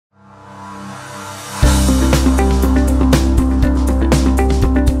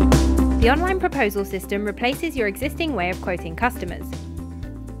The online proposal system replaces your existing way of quoting customers.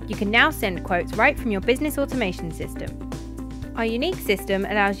 You can now send quotes right from your business automation system. Our unique system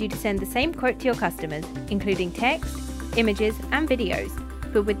allows you to send the same quote to your customers, including text, images and videos,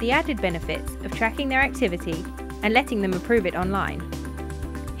 but with the added benefits of tracking their activity and letting them approve it online.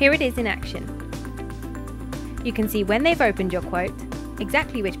 Here it is in action. You can see when they've opened your quote,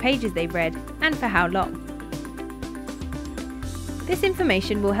 exactly which pages they've read, and for how long. This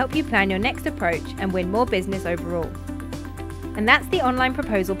information will help you plan your next approach and win more business overall. And that's the online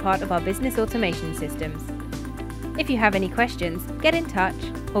proposal part of our business automation systems. If you have any questions, get in touch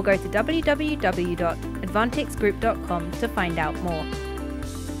or go to www.advantixgroup.com to find out more.